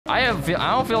I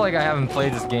don't feel like I haven't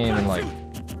played this game in like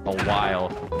a while.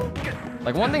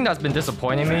 Like one thing that's been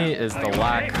disappointing me is the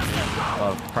lack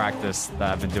of practice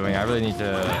that I've been doing. I really need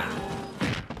to,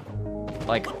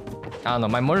 like, I don't know,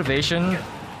 my motivation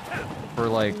for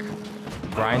like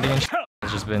grinding and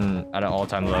has just been at an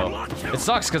all-time low. It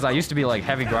sucks because I used to be like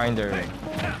heavy grinder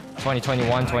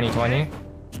 2021, 2020,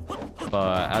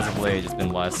 but as of late it's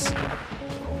been less. I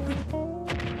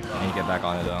need to get back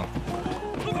on it though.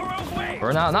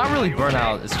 Burnout? Not really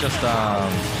burnout. It's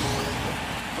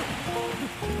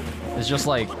just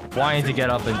like wanting to get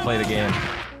up and play the game,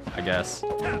 I guess.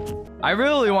 I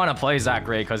really want to play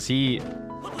Zachary because he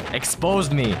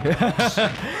exposed me.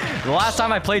 The last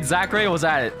time I played Zachary was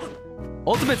at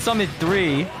Ultimate Summit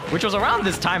 3, which was around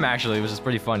this time actually, which is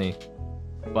pretty funny.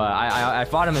 But I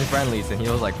fought him in friendlies and he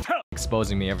was like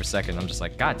exposing me every second. I'm just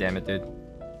like, god damn it, dude.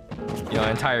 You know, an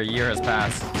entire year has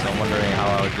passed, so I'm wondering how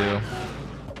I would do.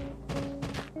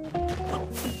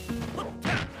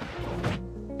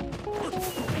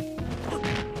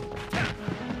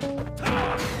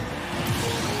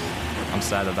 I'm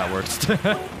sad that that works.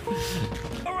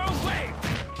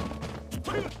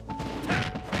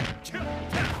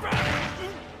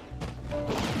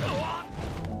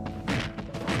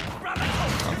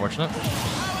 Unfortunate.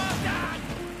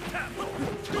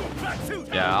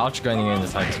 Yeah, Ouch gunning in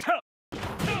is like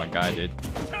my guy, dude.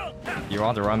 You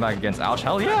want to run back against Ouch?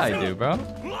 Hell yeah, I do, bro.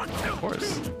 Of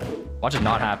course. Watch it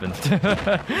not happen.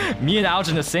 Me and Ouch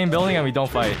in the same building and we don't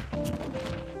fight.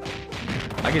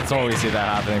 I can totally see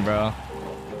that happening, bro.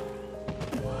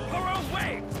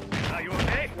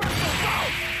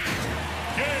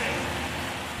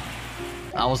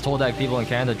 I was told that people in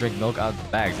Canada drink milk out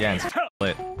of bags. Yeah, it's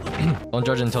lit. Don't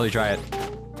judge it until you try it.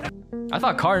 I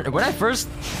thought when I first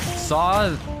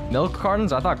saw milk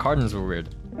cartons, I thought cartons were weird.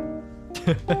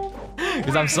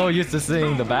 Because I'm so used to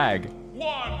seeing the bag.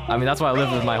 I mean, that's what I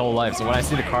lived with my whole life. So when I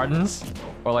see the cartons,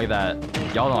 or like that,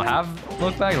 y'all don't have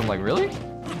milk bags, I'm like, really?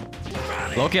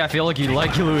 Loki, I feel like you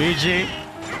like Luigi.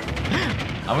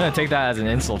 I'm gonna take that as an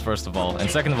insult, first of all. And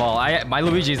second of all, my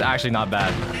Luigi is actually not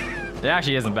bad. It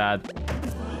actually isn't bad.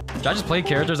 Should I just play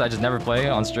characters I just never play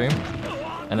on stream?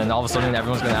 And then all of a sudden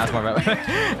everyone's gonna ask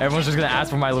everyone's just gonna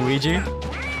ask for my Luigi?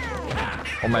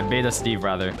 Or my Beta Steve,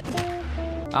 rather.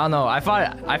 I don't know, I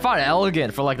fought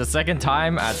Elegant for like the second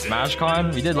time at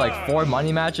SmashCon. We did like 4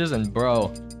 money matches and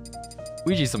bro,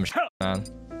 Luigi's some shit, man.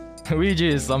 Luigi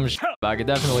is some shit. I could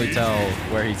definitely tell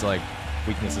where his like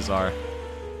weaknesses are.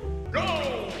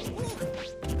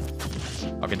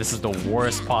 Okay, this is the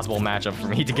worst possible matchup for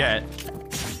me to get.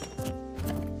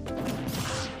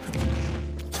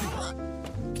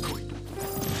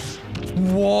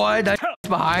 What? That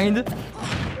behind?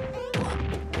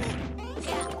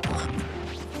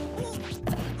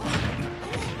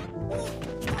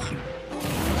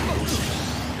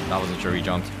 I wasn't sure he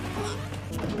jumped.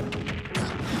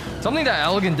 Something that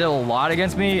Elegant did a lot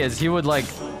against me is he would like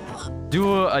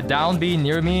do a down B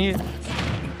near me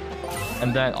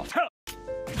and then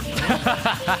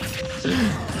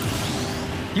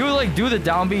he would like do the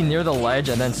down B near the ledge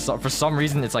and then for some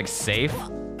reason it's like safe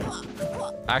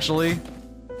actually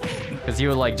because he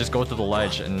would like just go to the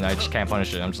ledge and I just can't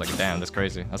punish it. I'm just like, damn, that's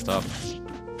crazy. That's tough.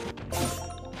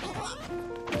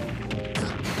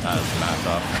 That is mad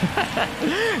tough.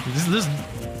 This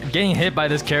getting hit by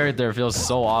this character feels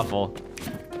so awful.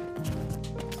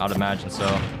 I'd imagine so.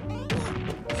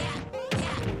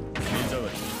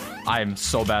 I am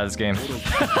so bad at this game.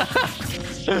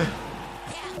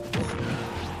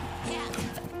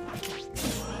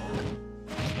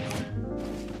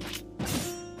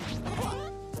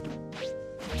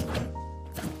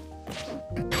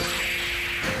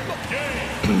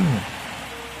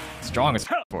 Strong as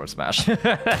for a smash. I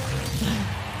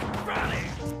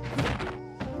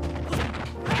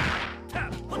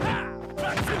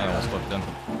almost clipped him.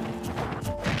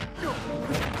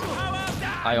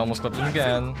 I almost clipped him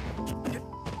again.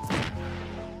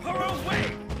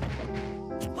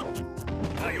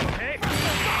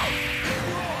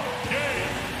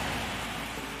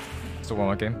 Still one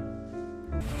more game.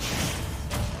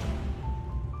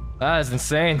 That is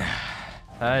insane.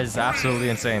 That is absolutely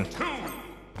insane.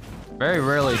 Very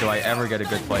rarely do I ever get a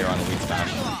good player on the Wii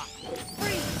Smash.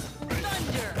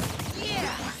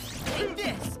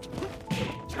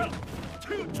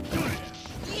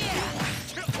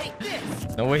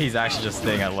 No way he's actually just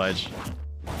staying at ledge.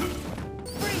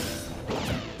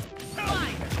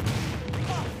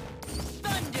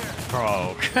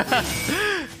 Bro.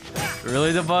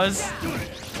 Really, the buzz?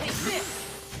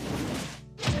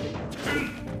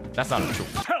 That's not a true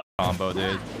combo,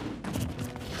 dude.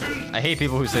 I hate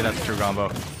people who say that's a true combo.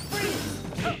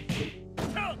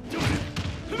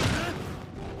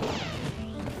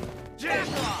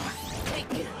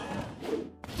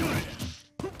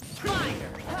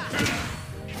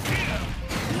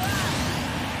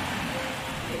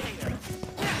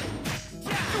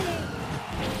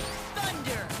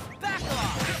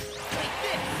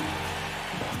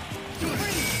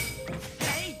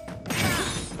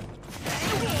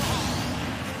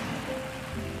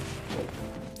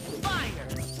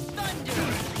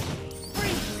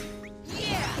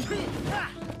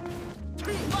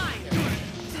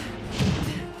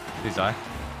 Please die.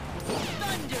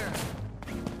 Thunder.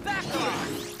 Back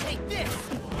off. Take this.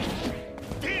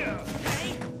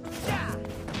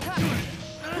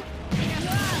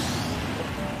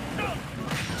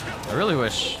 I really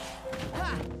wish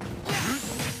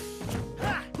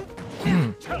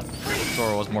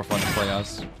Sora was more fun to play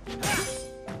as.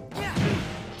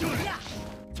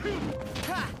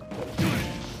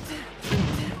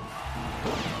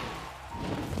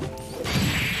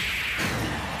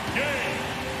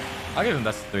 I'll give him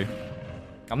best of 3.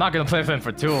 I'm not gonna play with him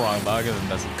for too long, but I'll give him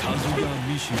best of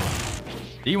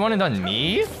 3. Do you want it on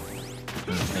me?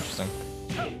 Interesting.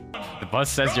 The bus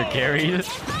says you're carried.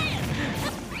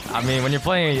 I mean, when you're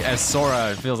playing as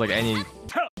Sora, it feels like any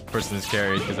person is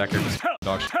carried because that character's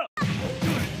dog shit.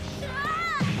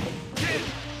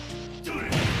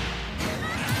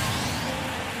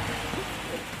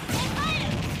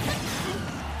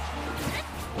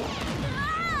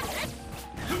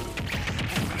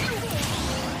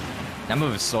 That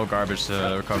move is so garbage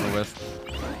to recover with.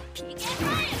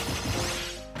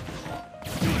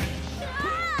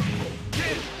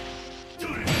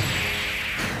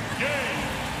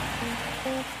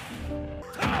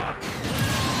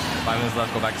 Five minutes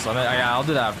left, go back to Summit. Yeah, I'll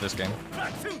do that after this game.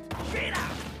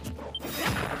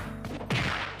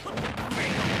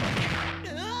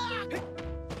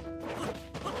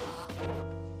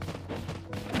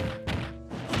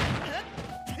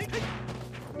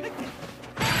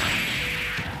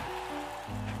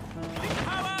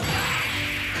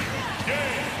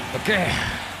 Okay.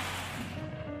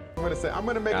 I'm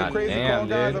gonna make a crazy call,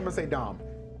 guys. I'm gonna say Dom.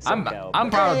 I'm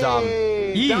proud of Dom.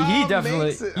 He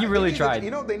definitely really tried. You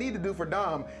know what they need to do for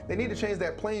Dom? They need to change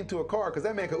that plane to a car because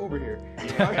that man can Uber here.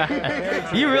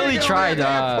 He really tried.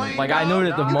 Like I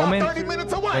noted the moment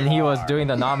when he was doing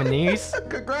the nominees.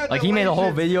 Like he made a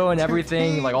whole video and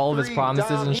everything, like all of his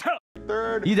promises and shit.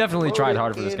 He definitely tried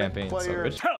hard for this campaign. So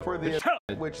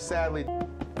good. Which sadly.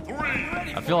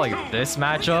 I feel like this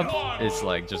matchup is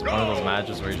like just one of those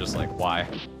matches where you're just like, why?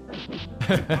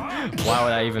 Why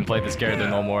would I even play this character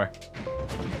no more?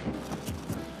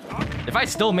 If I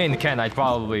still main Ken, I'd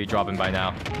probably drop him by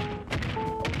now.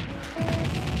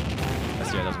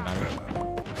 This year doesn't matter.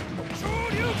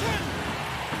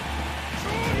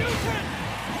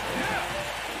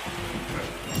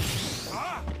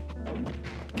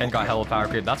 Ken got hella power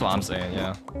creep. That's what I'm saying,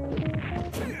 yeah.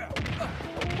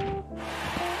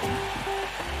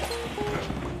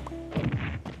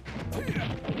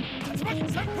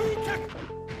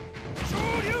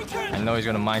 I know he's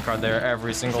gonna minecart there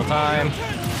every single time.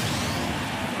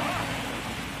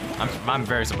 I'm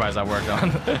very surprised that worked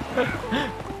on.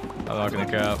 I'm not gonna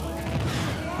cap.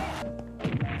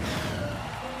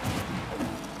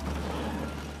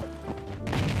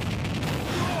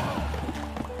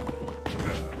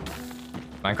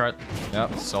 Minecart?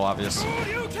 Yep, so obvious.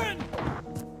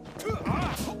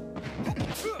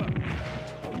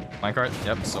 Minecart?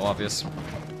 Yep, so obvious.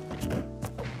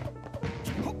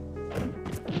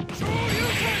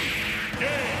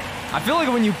 I feel like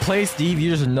when you play Steve, you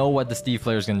just know what the Steve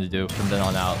player is gonna do from then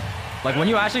on out. Like when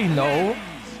you actually know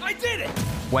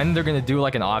when they're gonna do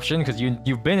like an option, because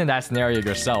you've been in that scenario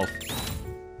yourself.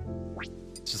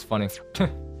 It's just funny.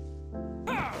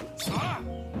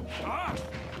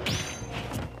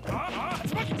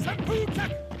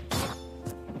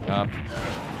 Up.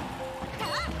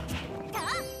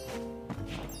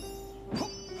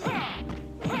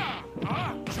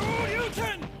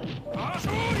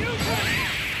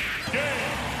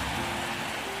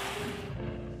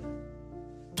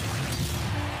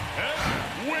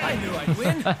 I knew I'd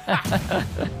win.